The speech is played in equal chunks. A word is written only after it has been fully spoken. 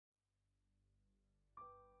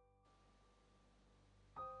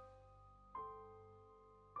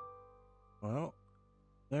Well,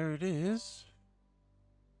 there it is.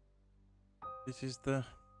 This is the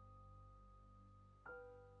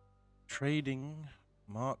trading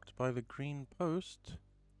marked by the green post.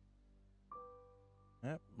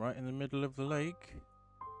 Yep, right in the middle of the lake.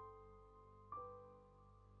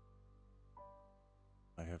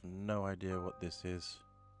 I have no idea what this is.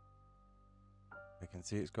 I can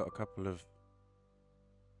see it's got a couple of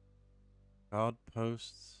guard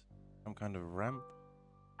posts, some kind of ramp,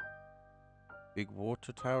 big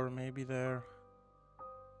water tower maybe there.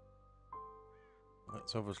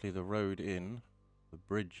 That's obviously the road in, the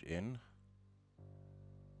bridge in.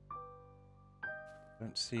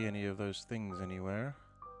 Don't see any of those things anywhere.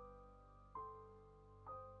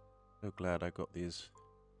 So glad I got these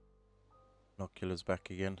binoculars back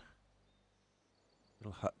again.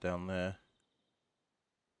 Little hut down there.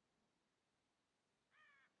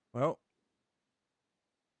 Well,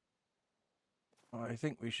 what I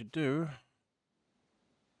think we should do,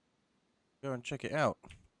 go and check it out.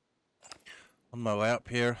 On my way up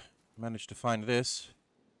here, managed to find this,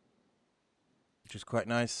 which is quite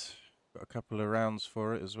nice. Got a couple of rounds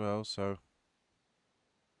for it as well, so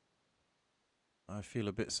I feel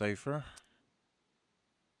a bit safer.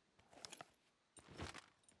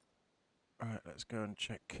 Alright, let's go and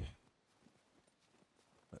check.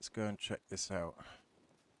 Let's go and check this out.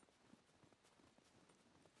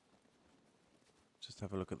 Just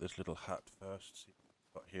have a look at this little hut first, see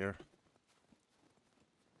what we've got here.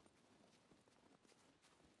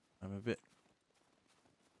 I'm a bit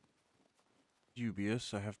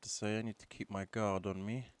dubious, I have to say. I need to keep my guard on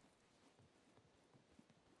me.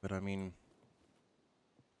 But I mean,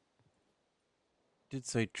 it did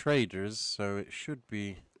say traders, so it should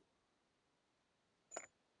be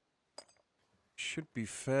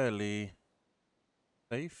fairly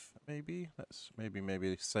safe, maybe?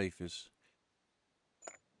 Maybe safe is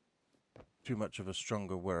too much of a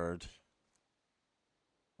stronger word.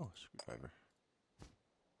 Oh, screwdriver.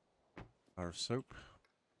 Bar of soap.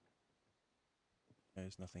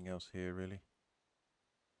 There's nothing else here, really.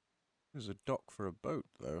 There's a dock for a boat,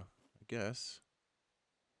 though, I guess.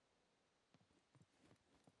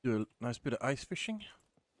 Do a nice bit of ice fishing.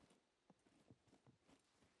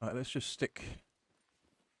 Alright, let's just stick.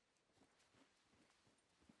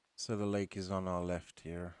 So the lake is on our left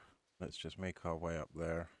here. Let's just make our way up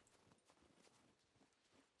there.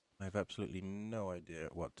 I have absolutely no idea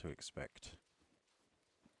what to expect.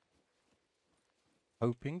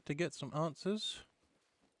 Hoping to get some answers.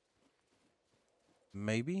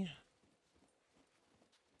 Maybe.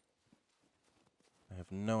 I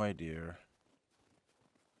have no idea.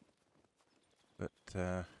 But,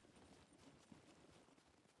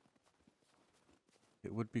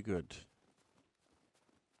 it would be good.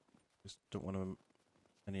 Just don't want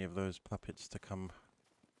any of those puppets to come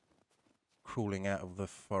crawling out of the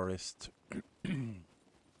forest.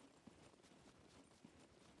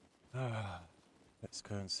 Let's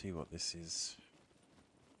go and see what this is.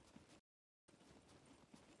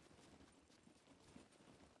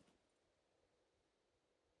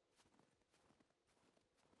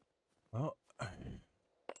 Well,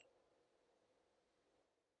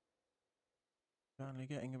 certainly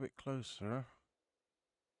getting a bit closer.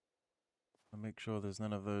 I'll make sure there's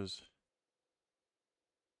none of those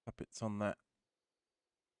puppets on that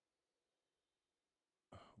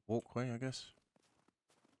walkway, I guess.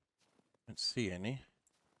 Don't see any.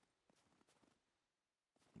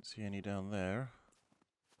 Don't see any down there.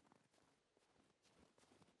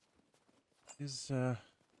 Is,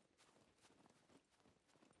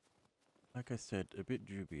 like I said, a bit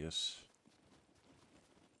dubious.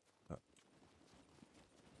 But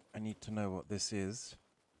I need to know what this is.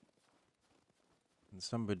 And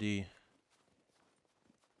somebody,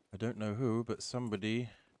 I don't know who, but somebody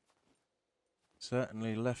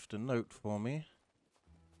certainly left a note for me.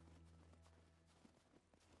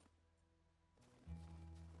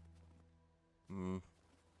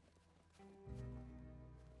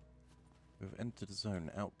 We've entered zone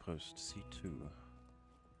outpost C2.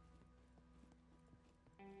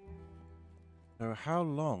 So how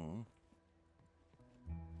long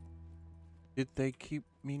did they keep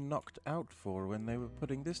me knocked out for when they were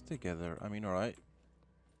putting this together? I mean, alright,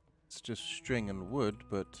 it's just string and wood,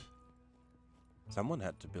 but someone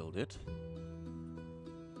had to build it.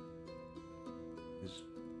 Because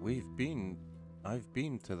I've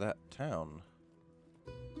been to that town.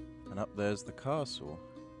 And up there's the castle.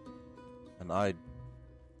 And I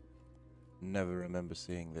never remember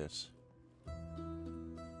seeing this.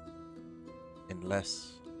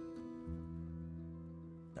 Unless...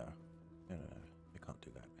 No, they can't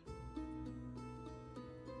do that.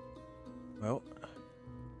 Well,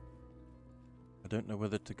 don't know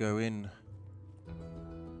whether to go in.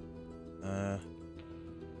 Oh,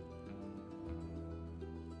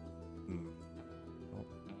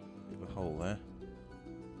 bit of a hole there.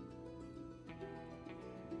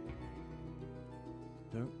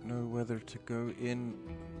 Don't know whether to go in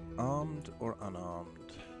armed or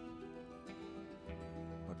unarmed.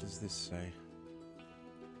 What does this say?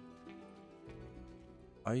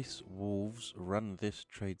 Ice wolves run this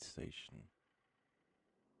trade station.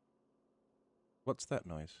 What's that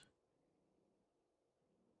noise?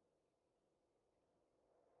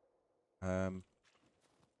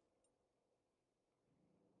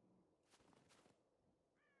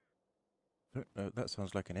 Don't know. That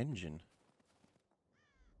sounds like an engine.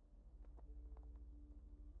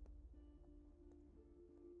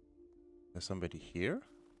 There's somebody here?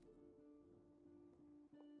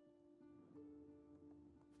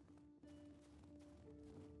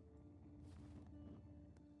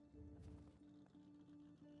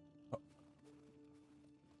 Oh.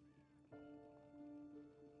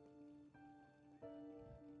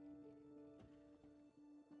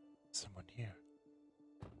 Someone here.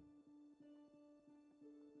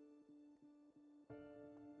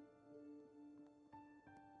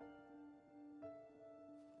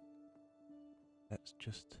 Let's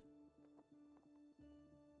just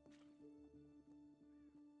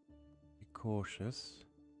be cautious.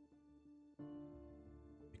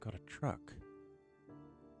 We got a truck.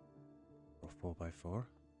 Or 4x4.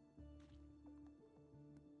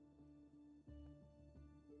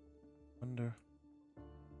 Wonder.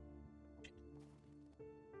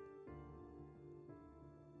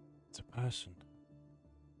 It's a person.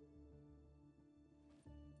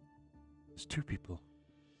 There's two people.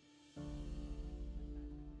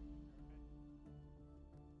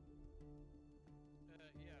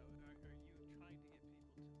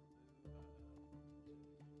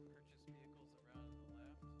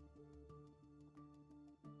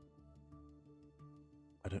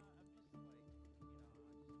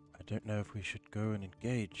 I don't know if we should go and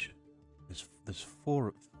engage. There's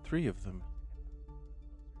three of them.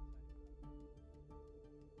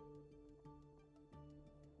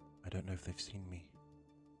 I don't know if they've seen me.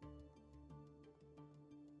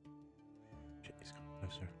 Shit, he's coming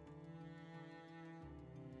closer.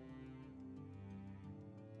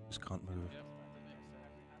 Just can't move.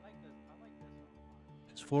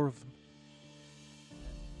 There's four of them.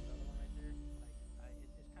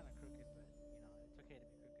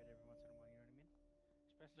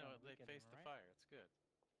 They face the fire. It's good.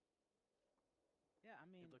 Yeah, I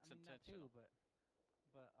mean that too, but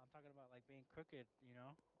I'm talking about like being crooked, you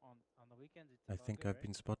know, on the weekends. It's I all think good, I've right?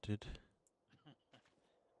 been spotted.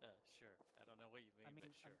 Sure. I don't know what you mean, but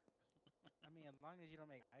sure. I mean, as long as you don't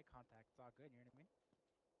make eye contact, it's all good. You know what I mean?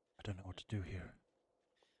 I don't know what to do here.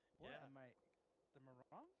 What Yeah. am I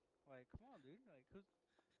wrong? Like, come on, dude. Like, who's?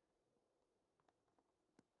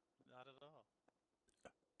 Not at all.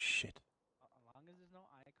 Shit. As long as there's no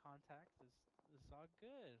eye contact, it's all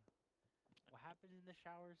good. What happens in the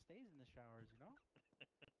shower stays in the showers, you know?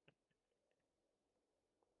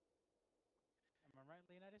 Am I right,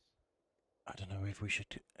 Leonidas? I don't know if we should.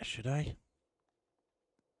 Should I?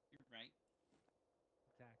 You're right.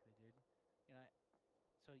 Exactly, dude. You know,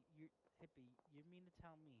 so you hippie, you mean to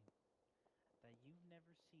tell me that you've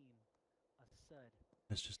never seen a sud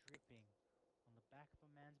Let's just. dripping on the back of a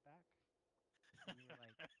man's back? And you were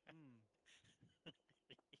like,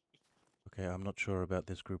 Okay, I'm not sure about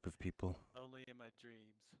this group of people. Only in my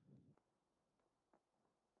dreams.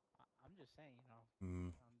 I'm just saying, you know.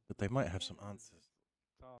 But they might have some answers.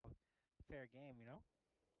 It's all fair game, you know?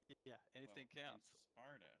 Yeah, anything counts. In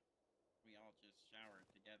Sparta, we all just showered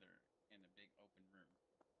together in a big open room.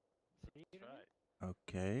 See, That's right.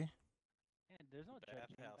 Okay. And there's no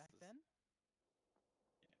judgment back then.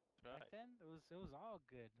 Yeah, Back then, it was all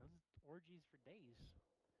good. It was orgies for days.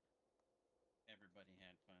 Everybody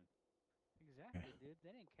had fun. Exactly, dude.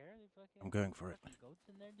 They didn't care. They fucking. I'm going for it. Goats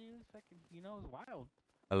in there, dude. It's fucking, you know, it was wild.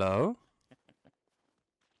 Hello?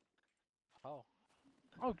 Oh.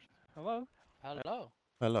 Oh, hello. Hello.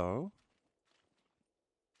 Hello?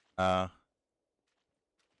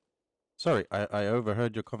 Sorry, I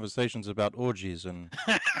overheard your conversations about orgies and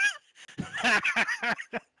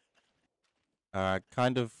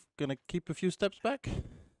kind of gonna keep a few steps back.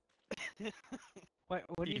 What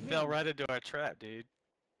do you mean? fell right into our trap, dude.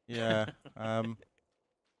 Yeah.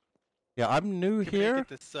 Yeah, I'm new Come here, here. get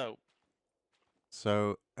the soap.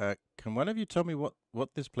 So, can one of you tell me what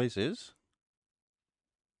this place is?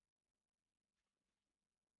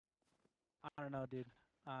 I don't know, dude.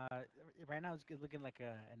 Right now it's looking like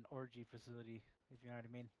an orgy facility, if you know what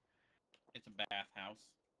I mean. It's a bathhouse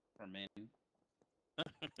for men.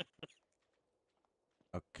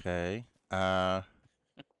 Okay.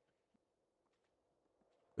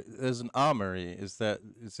 There's an armory. Is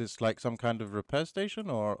this like some kind of repair station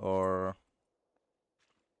or?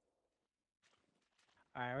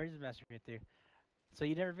 Alright, we're just messing with you. So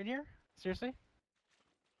you never been here? Seriously?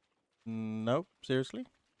 Nope. Seriously.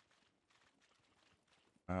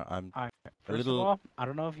 I'm Alright. a First of little. all, I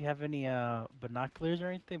don't know if you have any binoculars or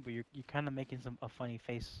anything, but you're kind of making a funny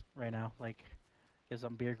face right now, like you have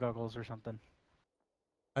some beer goggles or something.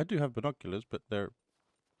 I do have binoculars, but they're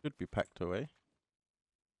should be packed away.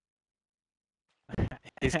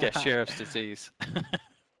 He's got sheriff's disease.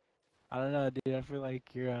 I don't know, dude. I feel like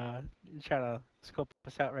you're trying to scope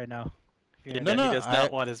us out right now. Yeah, No, he no, does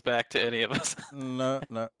not want his back to any of us. No.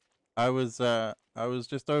 I was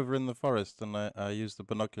just over in the forest, and I used the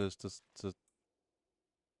binoculars to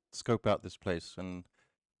scope out this place, and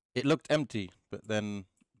it looked empty. But then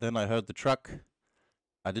I heard the truck.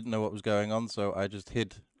 I didn't know what was going on, so I just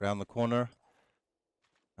hid around the corner.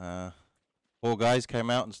 Four guys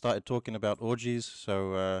came out and started talking about orgies,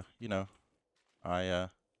 so I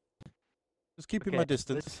just keeping my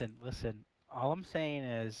distance. Listen. All I'm saying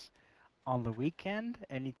is, on the weekend,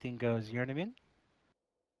 anything goes. You know what I mean?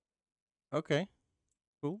 Okay,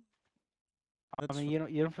 cool. I mean,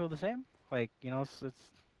 you don't feel the same? Like, it's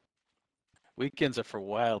Weekends are for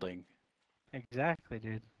wilding. exactly,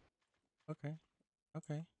 dude. Okay.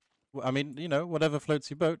 Well, I mean, whatever floats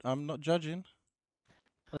your boat. I'm not judging.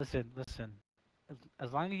 Listen.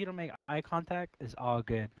 As long as you don't make eye contact, it's all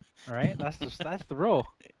good. All right? That's the rule.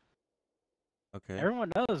 Okay.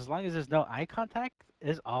 Everyone knows as long as there's no eye contact,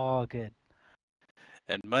 it's all good.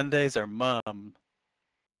 And Mondays are mum.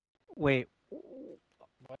 Wait,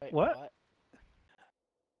 Wait, what?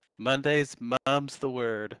 Mondays, mum's the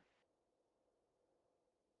word.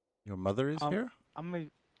 Your mother is here? I'm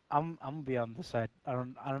gonna be on this side. I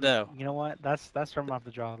don't. No. You know what? That's where I'm gonna have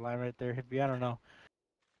to draw the line right there. Hippie, I don't know.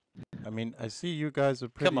 I mean, I see you guys are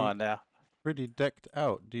Come on now. pretty decked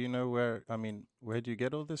out. Do you know where do you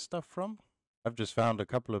get all this stuff from? I've just found a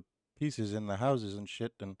couple of pieces in the houses and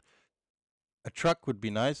shit, and a truck would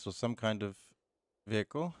be nice, or some kind of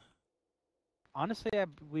vehicle. Honestly,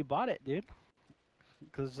 we bought it, dude.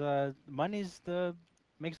 Because money's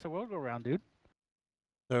makes the world go round, dude.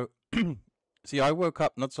 So, see, I woke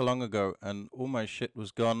up not so long ago, and all my shit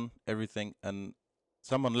was gone, everything, and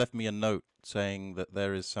someone left me a note saying that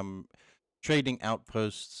there is some trading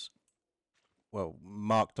outposts, well,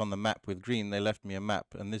 marked on the map with green. They left me a map,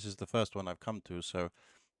 and this is the first one I've come to, so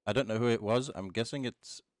I don't know who it was. I'm guessing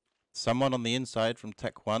it's someone on the inside from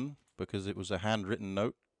Tech 1, because it was a handwritten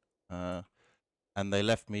note, and they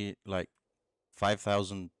left me, like,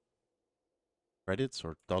 5,000 credits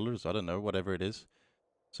or dollars, I don't know, whatever it is.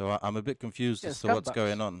 So I'm a bit confused as to what's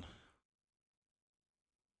going on.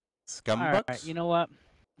 Scumbucks? Alright, you know what?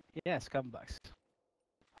 Yeah, scumbucks.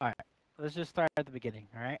 Alright, let's just start at the beginning,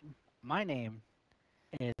 alright? My name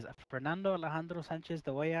is Fernando Alejandro Sanchez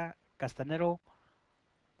de Oya Castanero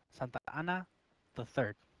Santa Ana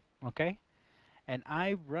III, okay? And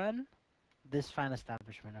I run this fine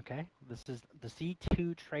establishment, okay? This is the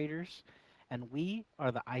C2 Traders, and we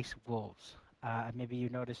are the Ice Wolves. Maybe you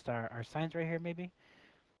noticed our signs right here, maybe?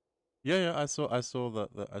 Yeah, I saw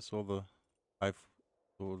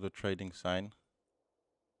the trading sign,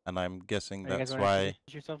 and I'm guessing Are you guys that's wanna why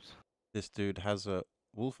introduce yourselves? this dude has a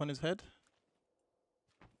wolf on his head.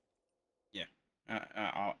 Yeah.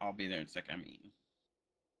 I'll be there in a second. I'm eating.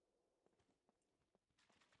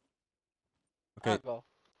 Okay, I'll go.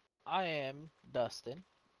 I am Dustin.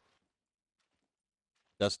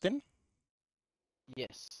 Dustin.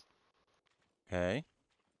 Yes. Okay,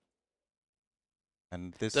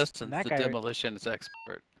 and this. Dustin's that the guy- demolitions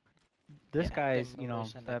expert. This Yeah, guy's,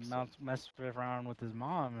 demolition that expert. messes around with his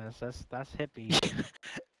mom. That's hippie.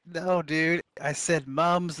 No, dude. I said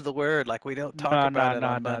mum's the word. Like we don't talk No, about it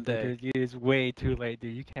on no, Monday. dude, it's way too late,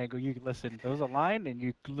 dude. You can't go. You listen. There was a line, and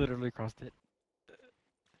you literally crossed it.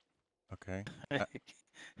 Okay,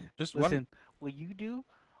 just one. Listen, what you do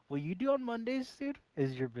on Mondays, dude,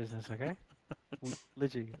 is your business, okay?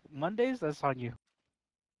 Literally, Mondays, that's on you.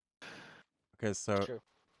 Okay, so True.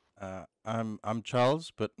 I'm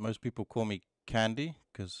Charles, but most people call me Candy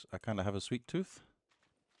because I kind of have a sweet tooth.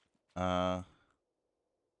 I'm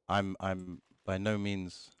by no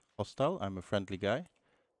means hostile. I'm a friendly guy.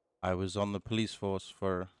 I was on the police force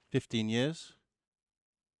for 15 years.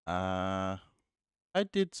 I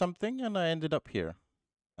did something and I ended up here.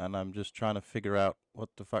 And I'm just trying to figure out what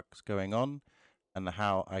the fuck's going on and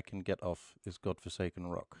how I can get off this godforsaken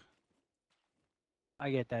rock.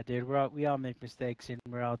 I get that, dude. We all make mistakes and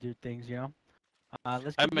we all do things, you know.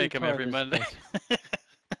 Let's I give you a make them tour of every this Monday. place.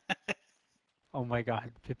 Oh my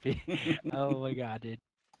God, Pippi. Oh my God, dude.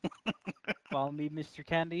 Follow me, Mr.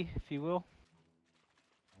 Candy, if you will.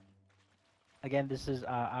 Again, this is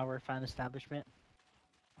our fan establishment.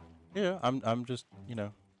 Yeah, I'm just,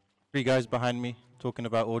 three guys behind me talking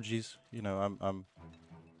about orgies. I'm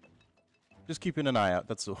just keeping an eye out.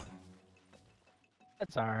 That's all.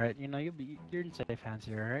 That's all right. You're in safe hands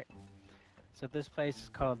here, all right? So this place is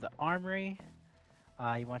called the Armory.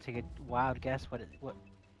 You want to take a wild guess what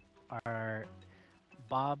our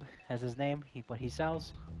Bob has his name? What he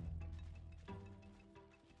sells?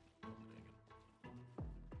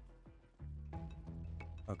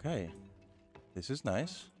 Okay, this is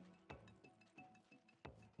nice.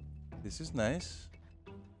 This is nice.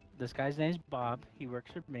 This guy's name's Bob. He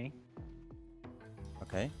works for me.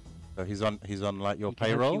 Okay, so he's on like your He can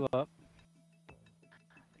hook payroll. you up.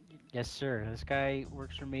 Yes, sir. This guy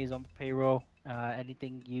works for me. He's on payroll.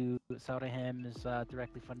 Anything you sell to him is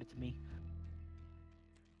directly funded to me.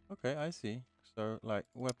 Okay, I see. So like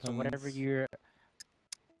weapons. So whatever your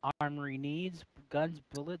armory needs, guns,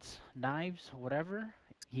 bullets, knives, whatever,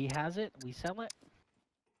 he has it. We sell it.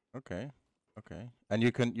 Okay, okay. And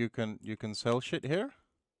you can sell shit here,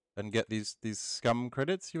 and get these scum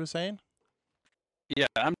credits you were saying. Yeah,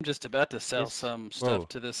 I'm just about to sell Yes. some Whoa. stuff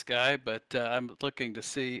to this guy, but I'm looking to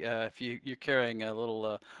see if you're carrying a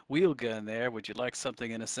little wheel gun there. Would you like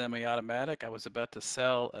something in a semi-automatic? I was about to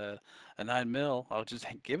sell a 9mm. I'll just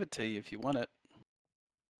give it to you if you want it.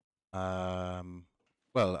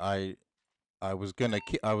 Well, I was gonna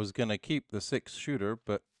keep the 6-shooter,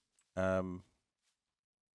 but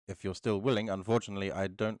if you're still willing, unfortunately, I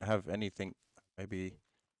don't have anything. Maybe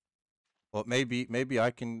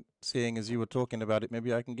I can. Seeing as you were talking about it,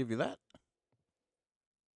 maybe I can give you that.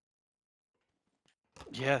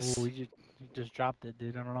 Yes, Ooh, you just dropped it,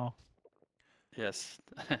 dude. I don't know. yes.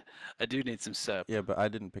 I do need some soap. Yeah, but I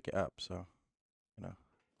didn't pick it up, so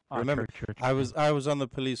Oh, remember, true, true, I true. was on the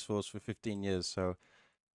police force for 15 years, so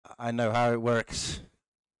I know how it works.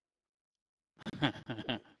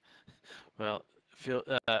 Well,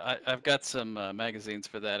 I've got some magazines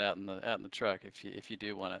for that out in the truck if you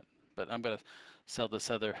do want it. But I'm gonna sell this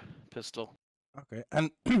other pistol Okay, and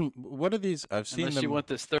what are these? I've seen unless them. you want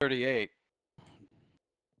this 38.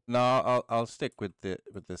 No, I'll stick with the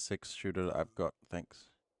 6-shooter that I've got. Thanks.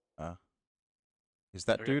 Is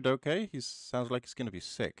that Okay. dude okay? He sounds like he's gonna be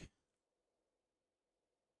sick.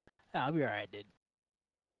 Yeah, I'll be alright, dude.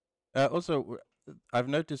 Also, I've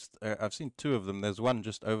noticed. I've seen 2 of them. There's one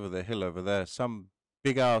just over the hill over there. Some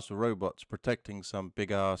big ass robots protecting some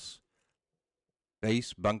big ass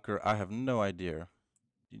base bunker. I have no idea.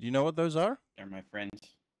 Do you know what those are? They're my friends.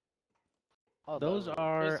 Oh, Those the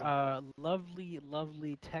are prison guard. lovely,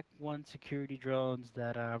 lovely Tech 1 security drones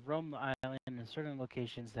that roam the island in certain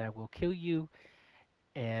locations that will kill you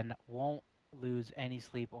and won't lose any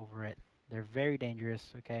sleep over it. They're very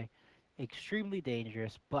dangerous, okay? Extremely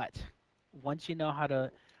dangerous, but once you know how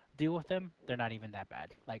to deal with them, they're not even that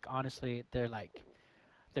bad. Like, honestly, they're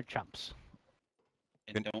chumps.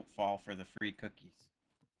 And Can- don't fall for the free cookies.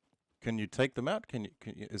 Can you take them out?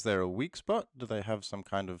 Is there a weak spot? Do they have some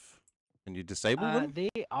kind of? Can you disable them? They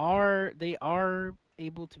are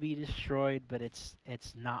able to be destroyed, but it's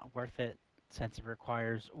not worth it since it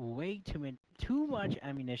requires way too much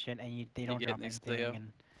ammunition, and they You don't get drop any anything, Theo?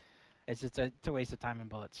 and it's a waste of time and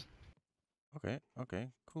bullets. Okay,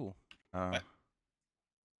 cool. What?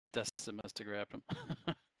 Dustin must have grabbed him.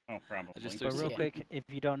 Oh, probably. I just But threw real some, quick, if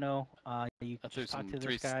you don't know, you I threw just talk some to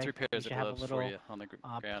three this guy. three He pairs of should have a gloves for little you on the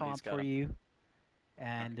ground. He's prompt got for 'em. you,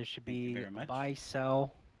 and Okay, there should thank you be very much. buy,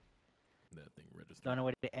 sell. That thing registered. The only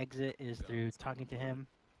way to exit is Got through this talking to going on. him.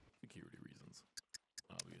 Security reasons,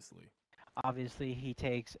 obviously. Obviously, he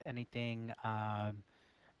takes anything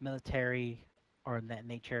military or in that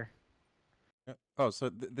nature. Yeah. Oh, so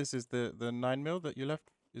this is the 9mm that you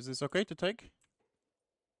left. Is this okay to take?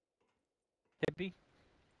 Hippie?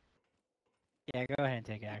 Yeah, go ahead and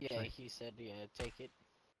take it, Yeah, actually. he said, yeah, take it.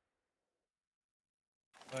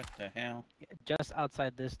 What the hell? Just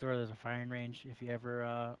outside this door, there's a firing range. If you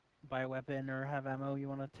ever buy a weapon or have ammo, you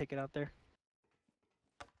want to take it out there.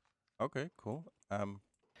 Okay, cool.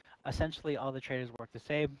 Essentially, all the traders work the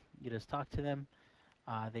same. You just talk to them.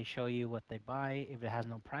 They show you what they buy. If it has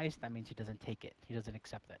no price, that means he doesn't take it. He doesn't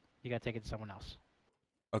accept it. You gotta take it to someone else.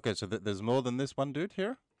 Okay, so there's more than this one dude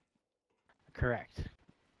here? Correct.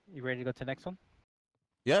 You ready to go to the next one?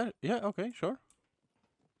 Yeah, okay, sure.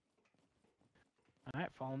 All right,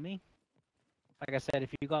 follow me. Like I said,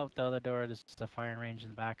 if you go out the other door, there's a firing range in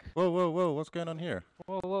the back. Whoa, what's going on here?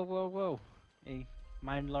 Whoa, whoa, whoa, whoa. Hey,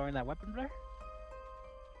 mind lowering that weapon there?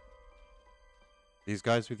 These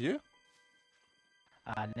guys with you?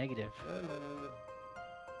 Negative.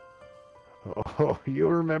 Oh, you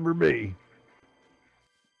remember me.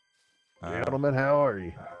 Gentlemen, how are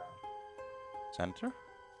you? Santa?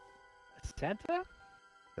 Santa?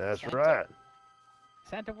 That's Santa? right.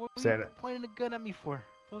 Santa, what were Santa. you pointing a gun at me for?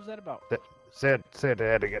 What was that about? Santa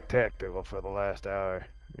had to get tactical for the last hour,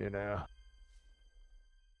 you know.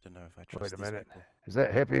 Don't know if I trust Wait a these minute. people. Is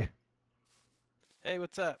that hippie? Hey,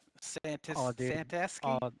 what's up? Santas, Oh, dude. Santaski?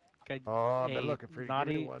 Oh, I've been Hey, looking for you.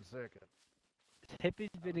 naughty. Give me 1 second. Hippie's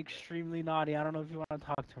been extremely naughty. I don't know if you want to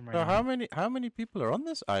talk to him right So now. how many people are on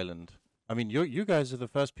this island? I mean, you guys are the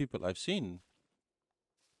first people I've seen.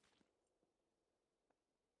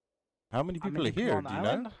 How many people are here? on the Do you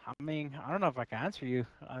island? know? I mean, I don't know if I can answer you.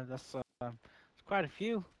 That's it's quite a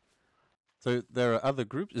few. So there are other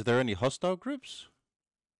groups. Is there any hostile groups?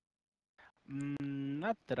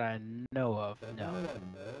 Not that I know of. No.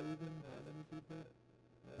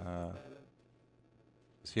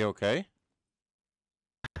 Is he okay?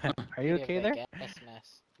 Are you He okay have there? a gas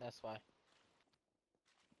mask. That's why.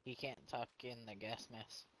 He can't talk in the gas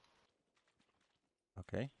mask.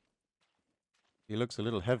 Okay. He looks a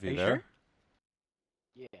little Are heavy you there.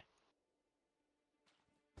 sure? Yeah.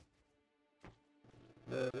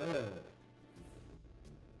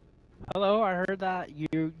 Hello, I heard that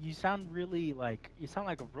you sound really like you sound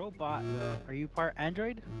like a robot. Are you part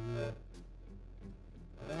android?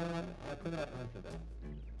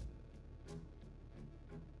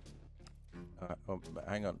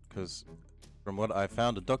 Hang on, because from what I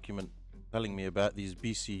found a document telling me about these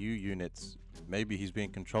BCU units, maybe he's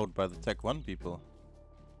being controlled by the Tech 1 people.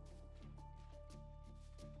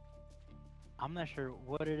 I'm not sure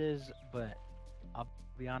what it is, but I'll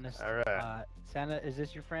be honest. All right. Santa, is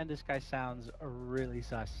this your friend? This guy sounds really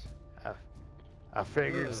sus. I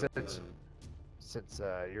figured since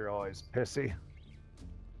you're always pissy,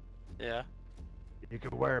 Yeah. you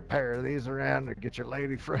could wear a pair of these around to get your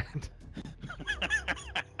lady friend.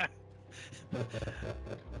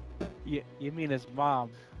 You mean his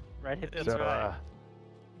mom, right? That's So, right.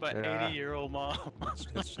 My yeah. 80-year-old mom.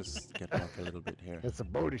 Let's just get back a little bit here. It's some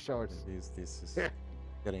booty shorts. This is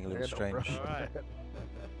getting a little Yeah, no strange. problem. Alright.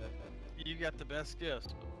 You got the best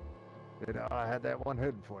gifts. You know, I had that one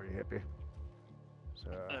hidden for you, hippie. So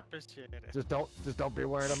I appreciate it. just don't be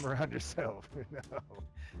wearing them around yourself. You know.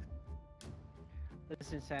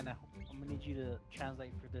 Listen, Santa, I'm gonna need you to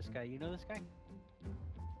translate for this guy. You know this guy?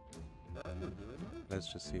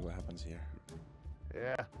 Let's just see what happens here.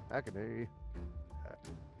 Yeah, I can hear you.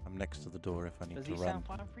 I'm next to the door if I need Does to he run. sound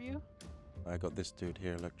fine for you? I got this dude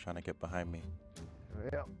here, look, trying to get behind me.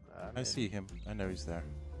 Well, I see him. I know he's there.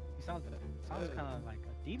 He sounds kind of like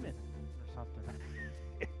a demon or something.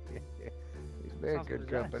 He's been Sounds good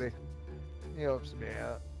possessed. company. He helps me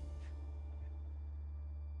out.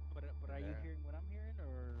 But are you Yeah. hearing what I'm hearing,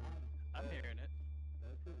 or? I'm hearing it.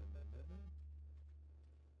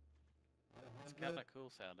 It's kind of cool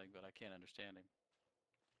sounding, but I can't understand him.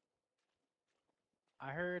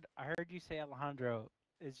 I heard you say Alejandro.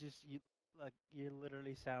 It's just you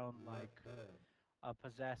literally sound like a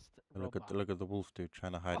possessed robot. Look at the wolf dude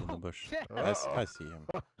trying to hide in the bush. shit. I see him.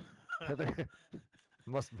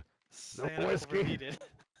 Must be Santa whiskey. overheated.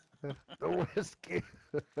 the whiskey.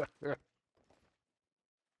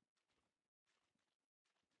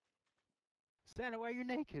 Santa, why are you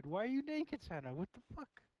naked? Why are you naked, Santa? What the fuck?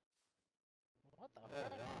 What the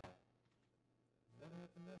fuck?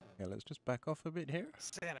 Yeah, let's just back off a bit here.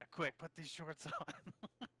 Santa, quick, put these shorts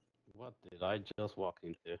on. What did I just walk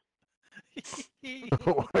into?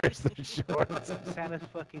 Where's the shorts? Santa's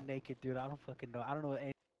fucking naked, dude. I don't fucking know. I don't know what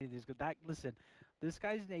any of this. Listen, this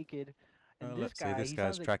guy's naked, and Well, this let's see, guy, this he guy's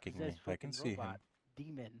sounds like tracking me. possessed I can fucking see him. robot,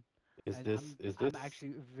 demon. Is and this I'm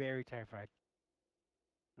actually very terrified.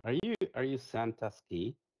 Are you Santa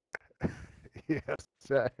Ski? Yes,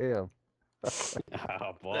 I am.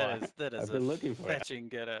 Oh boy, That is I've a been looking for it. fetching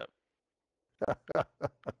get up.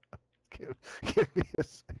 Give me a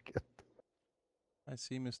second. I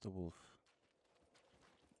see Mr. Wolf.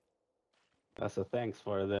 That's a thanks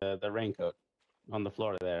for the raincoat on the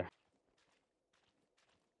floor there.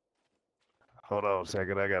 Hold on a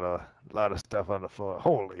second. I got a lot of stuff on the floor.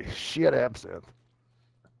 Holy shit, absinthe.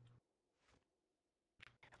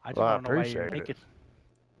 I just Well, I want to know why you're appreciate it.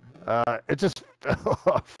 naked. It just fell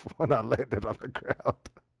off when I landed on the ground.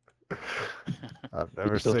 I've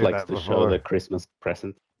never He just seen likes that to before. show the Christmas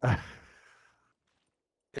present. It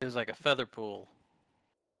was like a feather pool.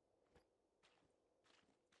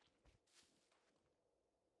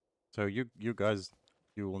 So you guys,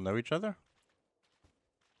 you all know each other?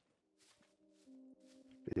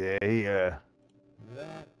 Yeah,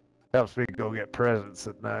 Helps me go get presents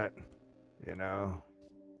at night, you know,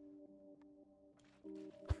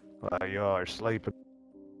 while y'all are sleeping.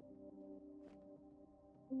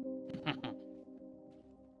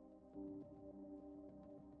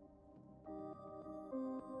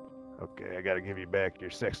 Okay, I gotta give you back your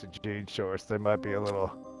sexy jean shorts. They might be a little,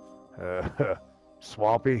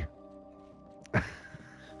 swampy.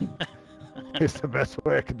 It's the best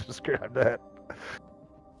way I can describe that.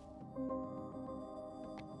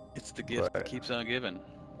 It's the gift that But keeps on giving.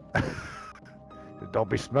 don't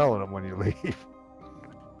be smelling them when you leave.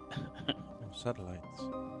 Satellites.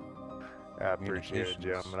 I appreciate it, Communications.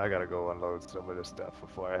 gentlemen. I gotta go unload some of this stuff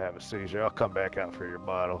before I have a seizure. I'll come back out for your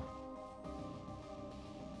bottle.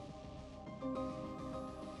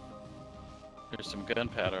 There's some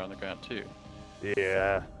gunpowder on the ground too.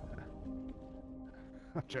 Yeah.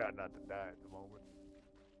 I'm trying not to die at the moment.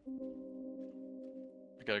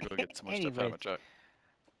 I gotta go get some more stuff out of my Anyways. truck.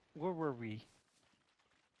 Where were we?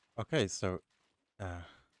 Okay, so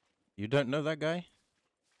you don't know that guy?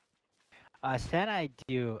 Stan, I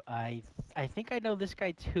do. I think I know this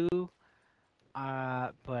guy too.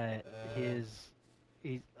 But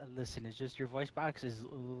listen, it's just your voice box is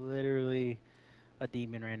literally a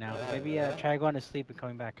demon right now. Maybe try going to sleep and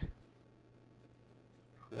coming back.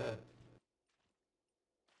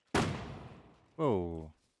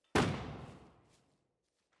 Whoa.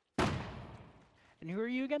 And who are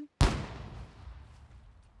you again?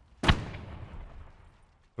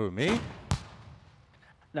 Who, me?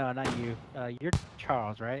 No, not you. You're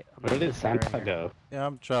Charles, right? I'm Where looking did at this guy right Santa here. go? Yeah,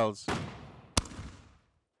 I'm Charles.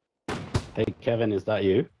 Hey, Kevin, is that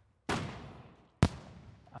you?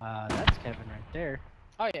 That's Kevin right there.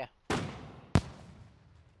 Oh yeah.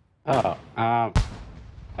 Oh,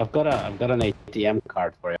 I've got an ATM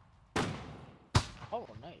card for you. Oh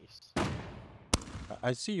nice.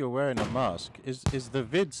 I see you're wearing a mask. Is the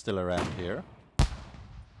vid still around here?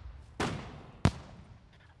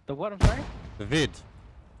 The what? I'm sorry. The vid.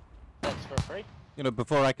 That's for free. You know,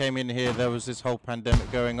 before I came in here, there was this whole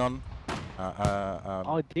pandemic going on.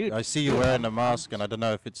 Oh, dude. I see you dude, wearing a I'm- mask, and I don't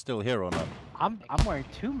know if it's still here or not. I'm wearing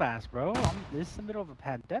 2 masks, bro. This is the middle of a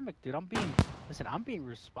pandemic, dude. I'm being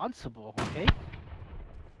responsible, okay?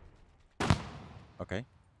 Okay.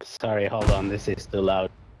 Sorry, hold on. This is too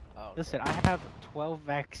loud. Oh, Listen, I have 12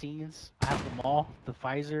 vaccines. I have them all. The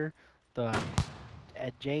Pfizer, the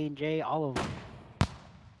J&J, all of them.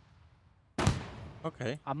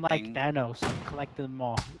 Okay. I'm like Ding. Thanos. I'm collecting them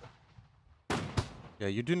all. Yeah,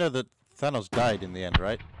 you do know that Thanos died in the end,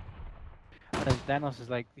 right? Thanos is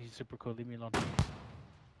like, he's super cool. Leave me alone.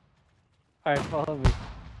 Alright, follow me.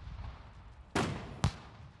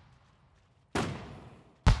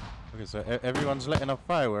 Okay, so everyone's letting off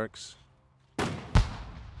fireworks. That's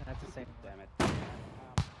the same. Damn it.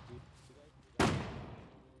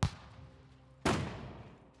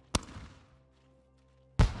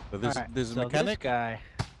 So this Alright, this is so mechanic. This guy,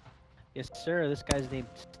 yes sir. This guy's named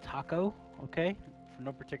Taco. Okay, for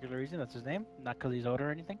no particular reason. That's his name. Not because he's old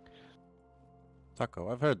or anything.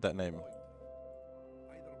 Taco. I've heard that name.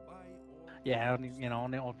 Yeah,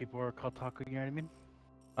 only old people are called Taco. You know what I mean?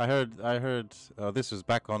 I heard. This is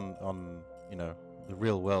back on the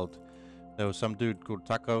real world. There was some dude called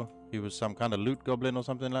Taco. He was some kind of loot goblin or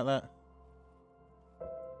something like that.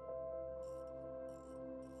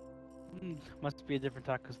 Must be a different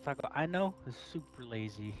Taco. 'Cause Taco I know is super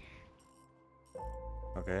lazy.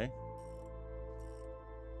 Okay.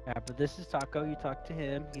 Yeah, but this is Taco. You talk to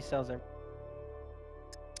him. He sells everything.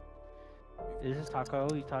 This is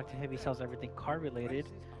Taco. You talk to him. He sells everything car related.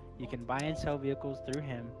 You can buy and sell vehicles through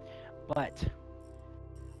him, but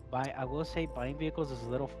I will say buying vehicles is a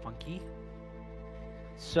little funky.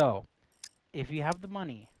 So, if you have the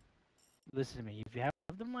money, listen to me. If you have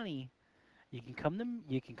the money, you can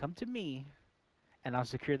come to me, and I'll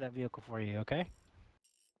secure that vehicle for you. Okay?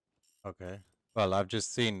 Okay. Well, I've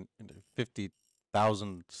just seen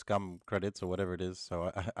 50,000 scum credits or whatever it is,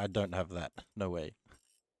 so I don't have that. No way.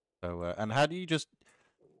 So and how do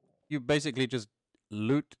you basically just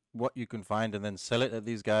loot what you can find and then sell it at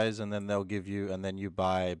these guys, and then they'll give you, and then you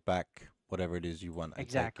buy back whatever it is you want. I take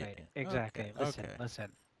Exactly. it. Exactly. Okay, Listen. okay.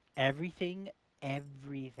 Listen. Everything, and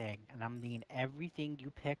I mean everything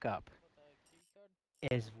you pick up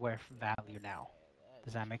is worth value now.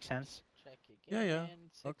 Does that make sense? Check Yeah, again.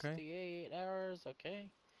 yeah. Okay. 68 hours. Okay.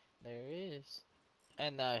 There is.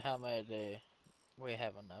 And how much? We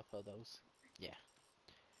have enough of those. Yeah.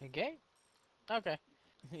 Okay. Okay.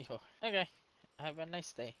 Okay. Have a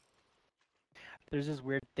nice day. There's this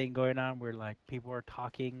weird thing going on where like people are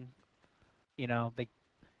talking, they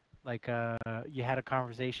you had a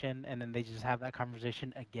conversation and then they just have that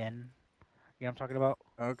conversation again, You know what I'm talking about?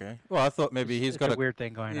 Okay. Well, I thought maybe It's, he's it's got a a. weird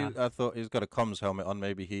thing going on. I thought he's got a comms helmet on.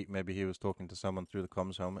 Maybe he was talking to someone through the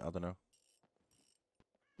comms helmet. I don't know.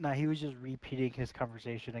 Nah, he was just repeating his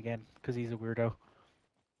conversation again because he's a weirdo.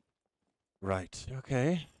 Right.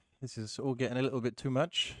 Okay. This is all getting a little bit too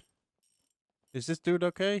much. Is this dude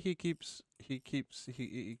okay? He keeps.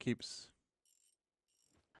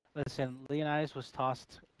 Listen, Leonidas was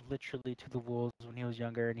tossed literally to the wolves when he was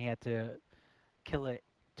younger, and he had to kill it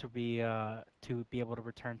to be able to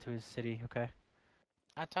return to his city. Okay.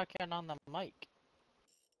 I talking on the mic.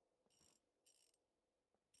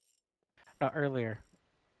 No, earlier,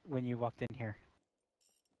 when you walked in here.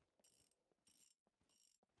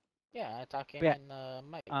 Yeah, I talking Yeah. in the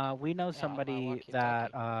mic. We know Yeah, on my somebody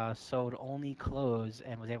that walkie-talkie. sold only clothes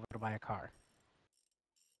and was able to buy a car.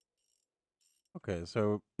 Okay,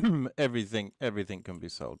 so everything can be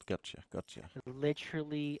sold. Gotcha.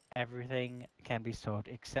 Literally everything can be sold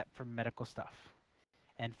except for medical stuff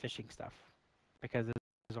and fishing stuff, because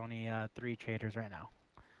there's only 3 traders right now.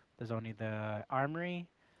 There's only the armory,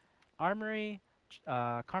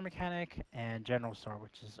 car mechanic, and general store,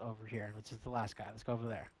 which is over here, which is the last guy. Let's go over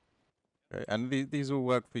there. Okay, and these all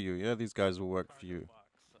work for you, yeah? These guys will work for you.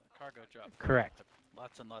 Cargo drop. Correct.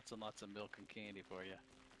 Lots and lots and lots of milk and candy for you.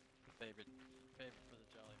 Favorite for the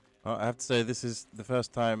jolly man. I have to say, this is the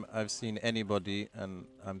first time I've seen anybody, and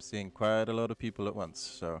I'm seeing quite a lot of people at once.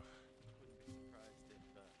 So Wouldn't be surprised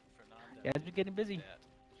if Fernando. Yeah, it's been getting busy. did that.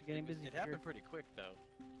 It's getting busy. It for sure. happened pretty quick though.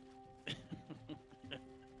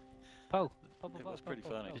 It was pretty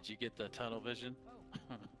funny. Did you get the tunnel vision?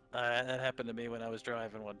 That happened to me when I was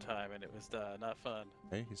driving one time, and it was not fun.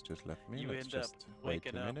 hey, he's just left me. You Let's end up just wait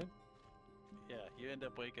waking a up. minute. Yeah, you end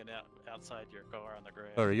up waking out outside your car on the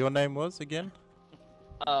grass. Sorry, your name was again?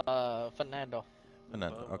 Fernando.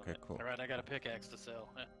 Fernando. Okay, cool. All right, I got a pickaxe to sell.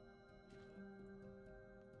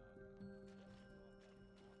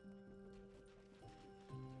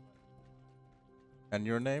 And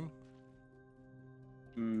your name?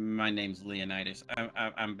 My name's Leonidas.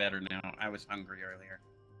 I'm better now. I was hungry earlier.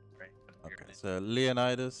 Right. Okay, so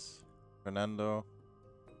Leonidas, Fernando,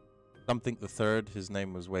 something the third. His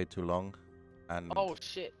name was way too long, and Oh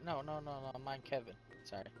shit! No. Mine Kevin.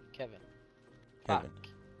 Sorry, Kevin. Kevin. Fuck.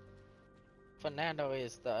 Fernando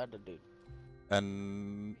is the other dude.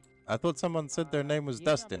 And I thought someone said their name was can you be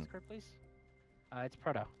on Dustin. Discord, please? It's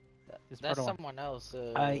Proto. It's That's Proto one. someone else.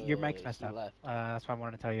 Your mic's messed he up. left. That's what I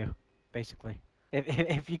wanted to tell you, basically.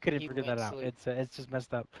 If you couldn't He figure went that out, sleep. it's just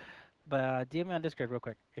messed up. But DM me on Discord real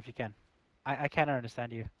quick if you can. I can't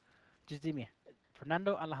understand you. Just DM me.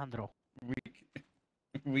 Fernando Alejandro. We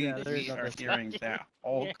Yeah, there is no are Discord. hearing that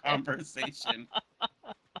whole conversation.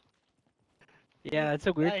 Yeah, it's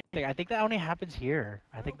a weird Right. thing. I think that only happens here.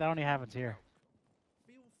 I think that only happens here.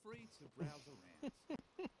 Feel free to browse around.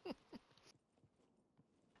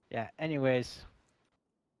 Yeah. Anyways,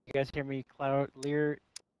 you guys hear me clear?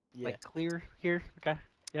 Yeah. Like clear here? Okay.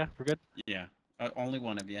 Yeah, we're good. Yeah. Only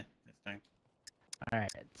one of you this time. All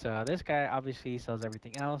right. So this guy obviously sells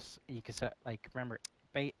everything else. You can sell, like, remember,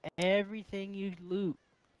 everything you loot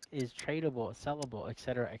is tradable, sellable,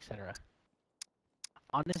 etc., etc.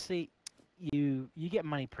 Honestly, you get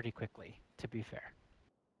money pretty quickly. To be fair,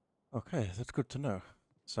 Okay, that's good to know.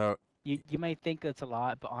 So you might think it's a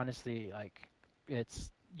lot, but honestly, like, it's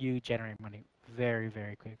you generate money very,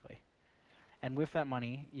 very quickly. And with that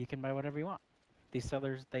money, you can buy whatever you want. These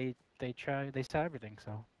sellers, they sell everything.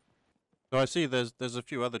 So I see there's a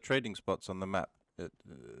few other trading spots on the map. Are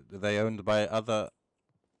they owned by other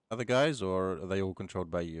guys, or are they all controlled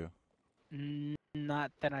by you?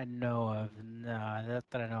 not that I know of. No, not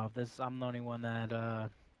that I know of. I'm the only one that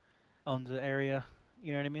owns the area.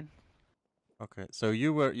 You know what I mean? Okay, so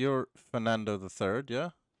you're Fernando the Third, yeah?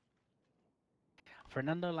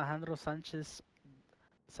 Fernando Alejandro Sanchez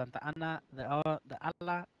Santa Ana the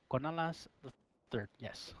Ala Conalas the third.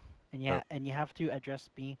 Yes, and you have to address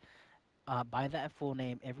me by that full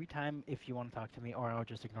name every time if you want to talk to me, or I'll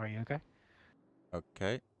just ignore you. Okay?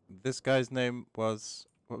 Okay. This guy's name was,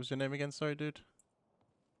 what was your name again? Sorry, dude.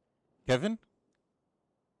 Kevin?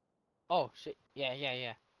 Oh shit!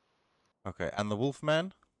 Yeah. Okay, and the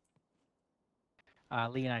Wolfman?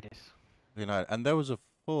 Leonidas. Leonard. And there was a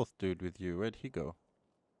fourth dude with you. Where'd he go?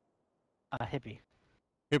 Hippie.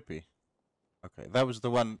 Hippie. Okay, that was the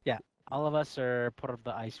one. Yeah, all of us are part of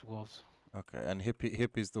the Ice Wolves. Okay, and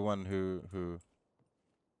Hippie's the one who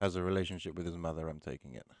has a relationship with his mother. I'm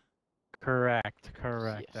taking it. Correct.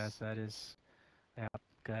 Yes. That is. Yeah,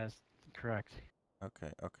 guys. Correct.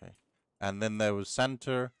 Okay. And then there was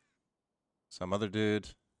Santa, some other dude.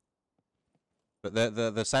 But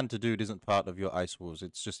the Santa dude isn't part of your Ice Wolves.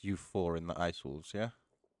 It's just you four in the Ice Wolves, yeah?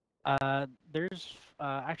 There's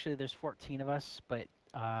actually there's 14 of us, but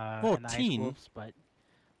and the ice 14? wolves, but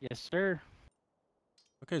yes, sir.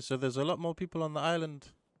 Okay, so there's a lot more people on the island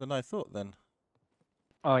than I thought then.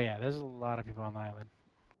 Oh yeah, there's a lot of people on the island.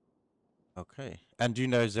 Okay. And do you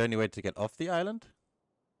know, is there any way to get off the island?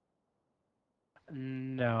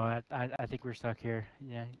 No, I think we're stuck here.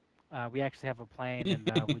 Yeah, we actually have a plane,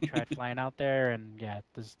 and we tried flying out there, and yeah,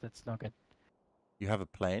 that's no good. You have a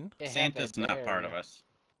plane? They have Santa's that not part of barrier. us.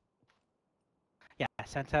 Yeah,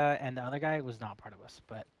 Santa and the other guy was not part of us,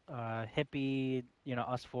 but Hippie,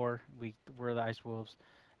 us four, we're the Ice Wolves,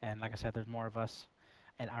 and like I said, there's more of us,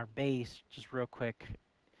 and our base, just real quick,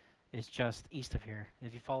 is just east of here.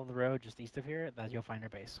 If you follow the road just east of here, that you'll find our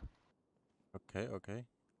base. Okay, okay.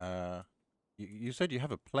 You said you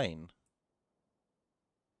have a plane.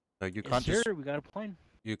 So you Yes, can't sir, just we got a plane.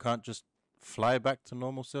 you can't just fly back to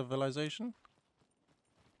normal civilization?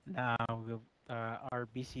 Now our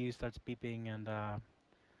BCU starts beeping, and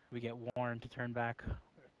we get warned to turn back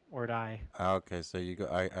or die. Ah, okay, so you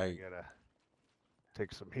got I gotta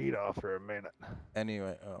take some heat off for a minute.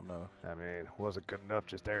 anyway, oh no. I mean, it wasn't good enough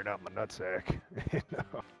just airing out my nutsack.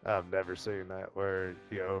 I've never seen that where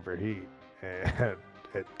you overheat and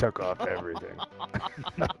it took off everything.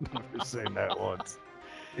 I've never seen that once.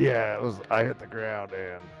 Yeah, it was. I hit the ground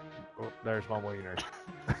and there's my wiener.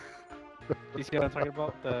 You see what I'm talking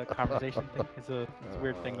about? The conversation thing? It's a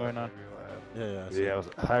weird thing going on. Yeah, Yeah, it was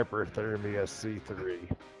hyperthermia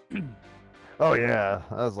C3. Oh yeah,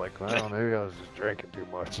 I was like, well, maybe I was just drinking too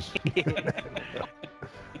much.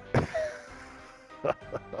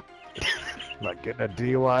 Like getting a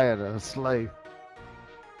DUI and a sleigh.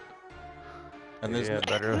 And there's yeah,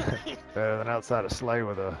 better than outside a sleigh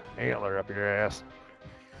with a antler up your ass.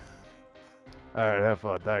 All right, have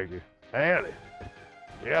fun. Thank you. Howdy,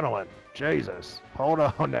 gentlemen. Jesus, hold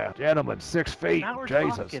on now, gentlemen. 6 feet. Now we're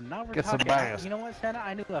Jesus, talking. Now we're get some talking. mass. You know what, Santa?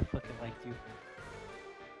 I knew I fucking liked you.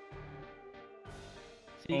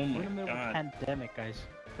 See, Oh we're my in the middle of a God. pandemic, guys.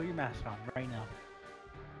 Put your mask on right now.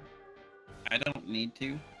 I don't need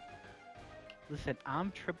to. Listen,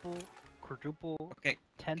 I'm triple, quadruple, Okay.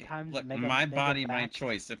 10 okay, times Look, mega. my mega body, my vaxxed.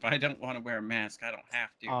 choice. If I don't want to wear a mask, I don't have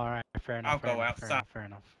to. All right, fair enough. I'll fair go enough, fair outside. enough, fair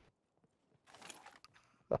enough.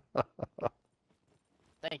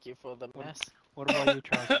 Thank you for the mess. What about you,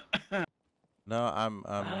 Charles? no, I'm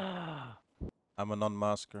a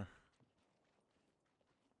non-masker.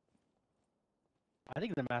 I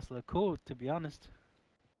think the masks look cool, to be honest.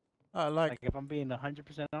 I Like, like if I'm being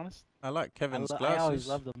 100% honest, Kevin's I glasses. always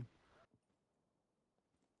loved them.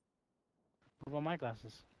 What about my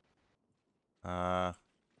glasses?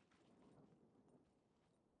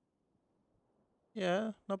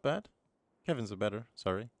 Yeah, not bad. Kevin's are better,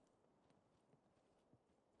 sorry.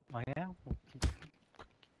 Oh yeah?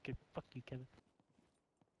 Fuck you, Kevin.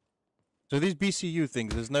 So these BCU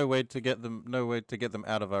things, there's no way to get them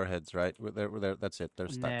out of our heads, right? That's it. They're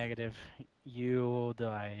stuck. Negative. You'll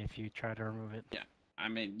die if you try to remove it. Yeah. I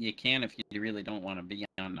mean, you can if you really don't want to be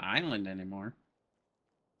on the island anymore.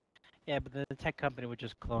 Yeah, but the tech company would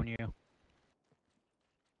just clone you.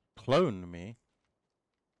 Clone me?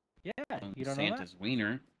 Yeah, you don't know that? Santa's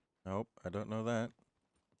wiener. Nope, I don't know that.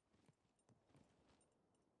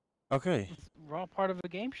 Okay. We're all part of a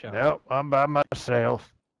game show. Nope, I'm by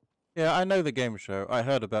myself. Yeah, I know the game show. I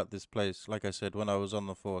heard about this place. Like I said, when I was on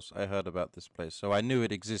the force, I heard about this place. So I knew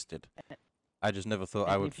it existed. I just never thought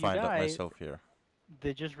I And would if you find it die, myself here.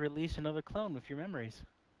 They just release another clone with your memories.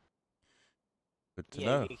 Good to Yeah,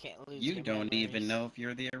 know. you can't lose You your don't even memories. know if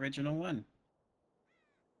you're the original one.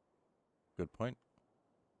 Good point.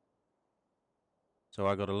 So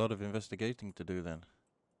I got a lot of investigating to do then.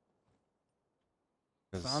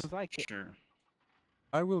 'Cause Sounds like it. Sure.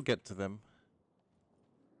 I will get to them.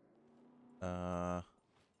 I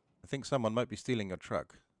think someone might be stealing your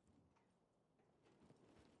truck.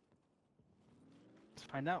 Let's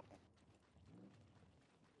find out.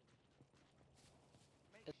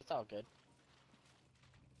 It's all good.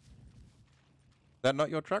 Is that not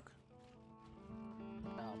your truck?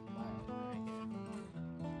 Mine right here.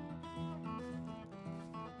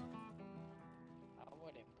 I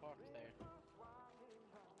wouldn't park there.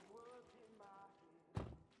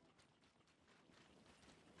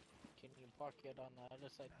 Can you park it on the other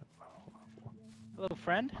side? Hello,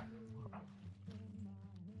 friend.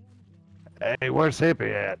 Hey, where's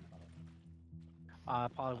Hippie at?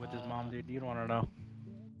 Probably with his mom, dude. You don't want to know.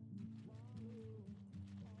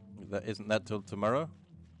 Isn't that till tomorrow?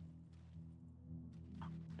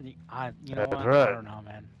 You know That's what? right. I don't know,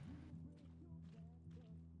 man.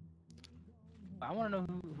 I want to know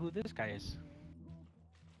who this guy is.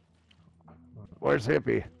 Where's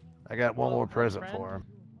Hippie? I got one Hello, more present friend. for him.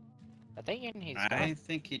 I think he's I gone.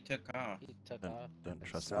 think he took off. He took Don't, off. don't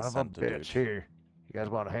trust Son the of a Santa bitch. dude. Here. You guys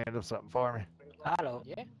want to handle something for me? Hello.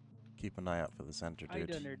 Yeah. Keep an eye out for the Santa How you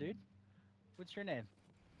doing dude. there, dude? What's your name?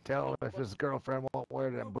 Tell him if his girlfriend won't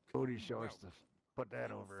wear them booty shorts to put that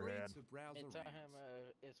Feel over her free head. to browse And tell around. him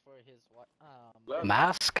it's for his what?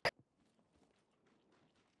 Mask?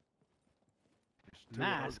 She's too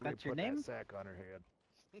Mask, ugly to that's your put that name? sack on her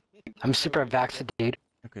head. I'm super vaccinated, dude.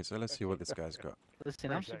 Okay, so let's see what this guy's got.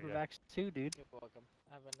 Listen, I'm Appreciate super ya. vax too, dude. You're welcome.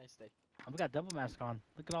 Have a nice day. We got double mask on.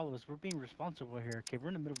 Look at all of us. We're being responsible here. Okay, we're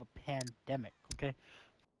in the middle of a pandemic. Okay.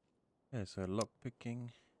 Yeah, so lock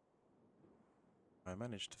picking. I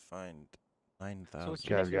managed to find 9,000. what's You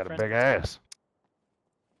your guys name, got a friend? big ass.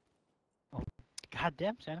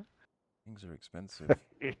 Goddamn, Santa. Things are expensive.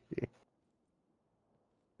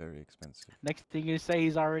 Very expensive. Next thing you say, he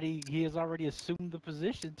has already assumed the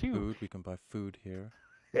position too. Food, we can buy food here.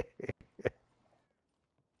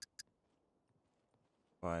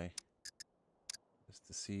 Buy. Just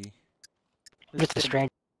to see. Just a Listen, strange.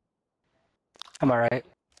 I'm alright.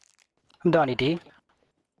 I'm Donnie D.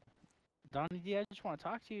 Donnie D, I just want to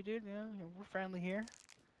talk to you, dude. You know, we're friendly here.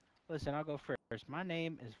 Listen, I'll go first. My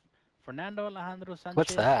name is Fernando Alejandro Sanchez.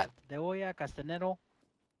 What's that? De Olla Castanero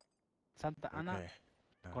Santa Ana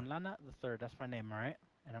Okay. Con Lana the Third. That's my name, alright?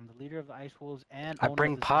 And I'm the leader of the Ice Wolves and I owner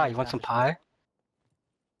bring of the pie. Sky You want some Establishment.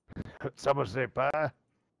 pie? Someone say pie?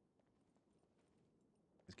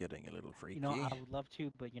 It's getting a little freaky. You know, I would love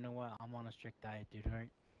to, but you know what? I'm on a strict diet, dude, alright?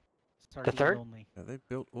 The Sardine third? only. Yeah, they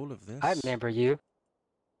built all of this. I remember you.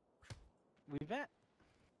 We bet.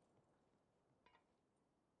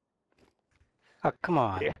 Oh, come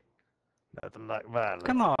on. Yeah. Nothing like violence.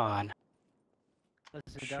 Come on.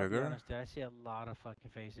 Listen, to be Sugar? honest, dude, I see a lot of fucking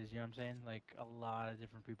faces, you know what I'm saying? Like, a lot of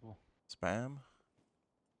different people. Spam.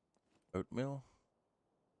 Oatmeal.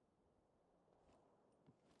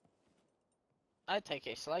 I take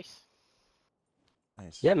a slice.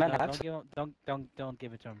 Nice. Yeah, man. No, Have don't some. give him, don't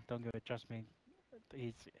give it to him. Don't give it. Trust me.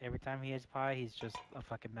 He's every time he has pie, he's just a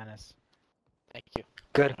fucking menace. Thank you.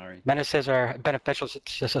 Good. Sorry. Menaces are beneficial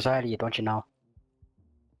to society, don't you know?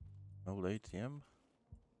 Old ATM.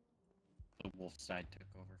 The wolf side took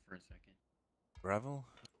over for a second. Gravel.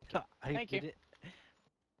 I Thank you. did it.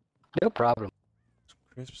 No problem.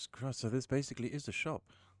 Crisps. Cross. So this basically is the shop.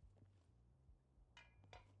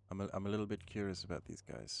 I'm a little bit curious about these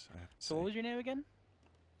guys. I have to So what say. was your name again?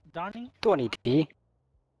 Donnie? Donnie D.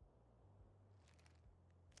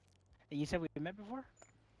 And you said we met before?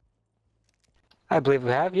 I believe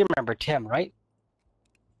we have. You remember Tim, right?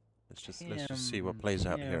 Let's just see what plays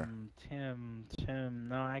out here. Tim.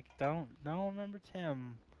 No, I don't remember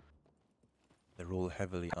Tim. They're all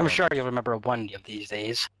heavily I'm sure armed. you'll remember one of these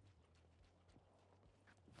days.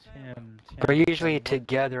 Tim. We're usually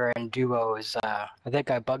together in duos. I think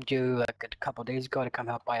I bugged you like a couple days ago to come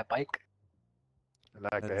help buy a bike. I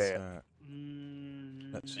like the Let's, hat.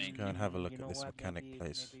 let's just go and have a look you at know this what? mechanic Maybe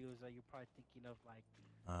place. it was you're probably thinking of like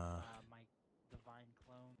my divine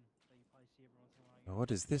clone that you probably see every once in a while. Oh, what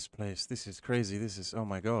is this place? This is crazy. This is, oh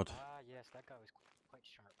my god. Ah, yes, that guy was quite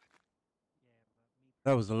sharp.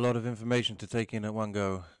 That was a lot of information to take in at one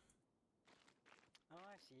go. Oh,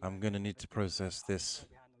 I see. I'm gonna need to process this.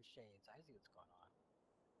 Behind those shades. I see what's going on.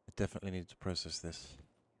 I definitely need to process this.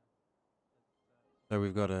 So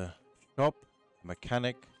we've got a shop, a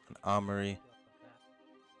mechanic, an armory.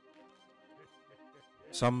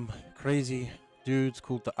 Some crazy dudes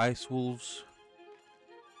called the Ice Wolves.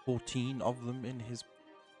 14 of them in his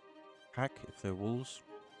pack, if they're wolves.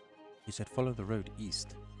 He said follow the road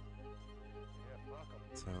east.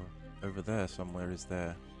 So over there somewhere is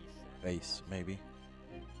their base, maybe.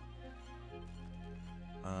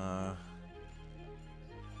 I'm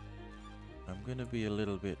gonna be a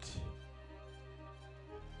little bit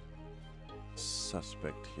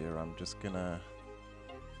suspect here. I'm just gonna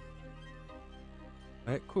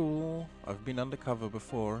play it cool. I've been undercover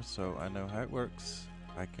before, so I know how it works.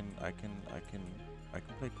 I can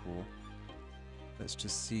play cool. Let's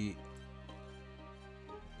just see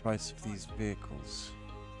the price of these vehicles.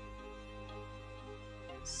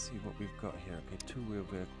 Let's see what we've got here. Okay, two-wheel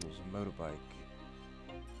vehicles, a motorbike.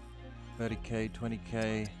 30k,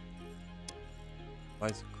 20k.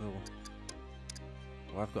 Bicycle.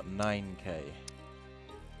 Oh, I've got 9k.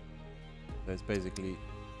 There's basically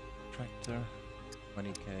tractor,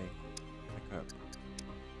 20k, pickup,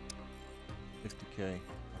 50k.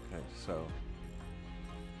 Okay, so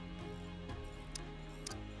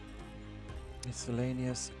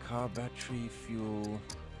miscellaneous, car battery, fuel.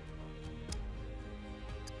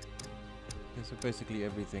 Okay, so basically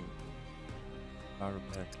everything. Car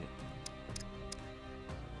repair kit.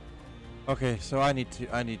 Okay, so I need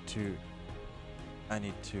to I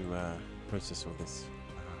need to process all this.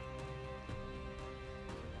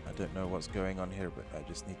 I don't know what's going on here, but I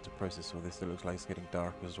just need to process all this. It looks like it's getting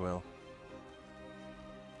dark as well.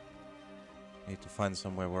 I need to find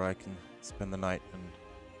somewhere where I can spend the night, and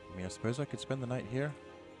I mean, I suppose I could spend the night here.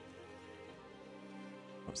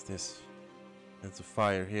 What's this? There's a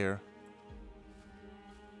fire here.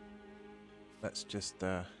 Let's just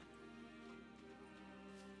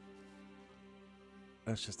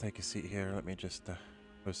take a seat here. Let me just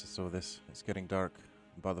process all this. It's getting dark.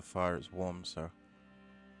 By the fire it's warm, so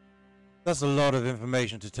that's a lot of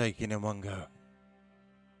information to take in one go.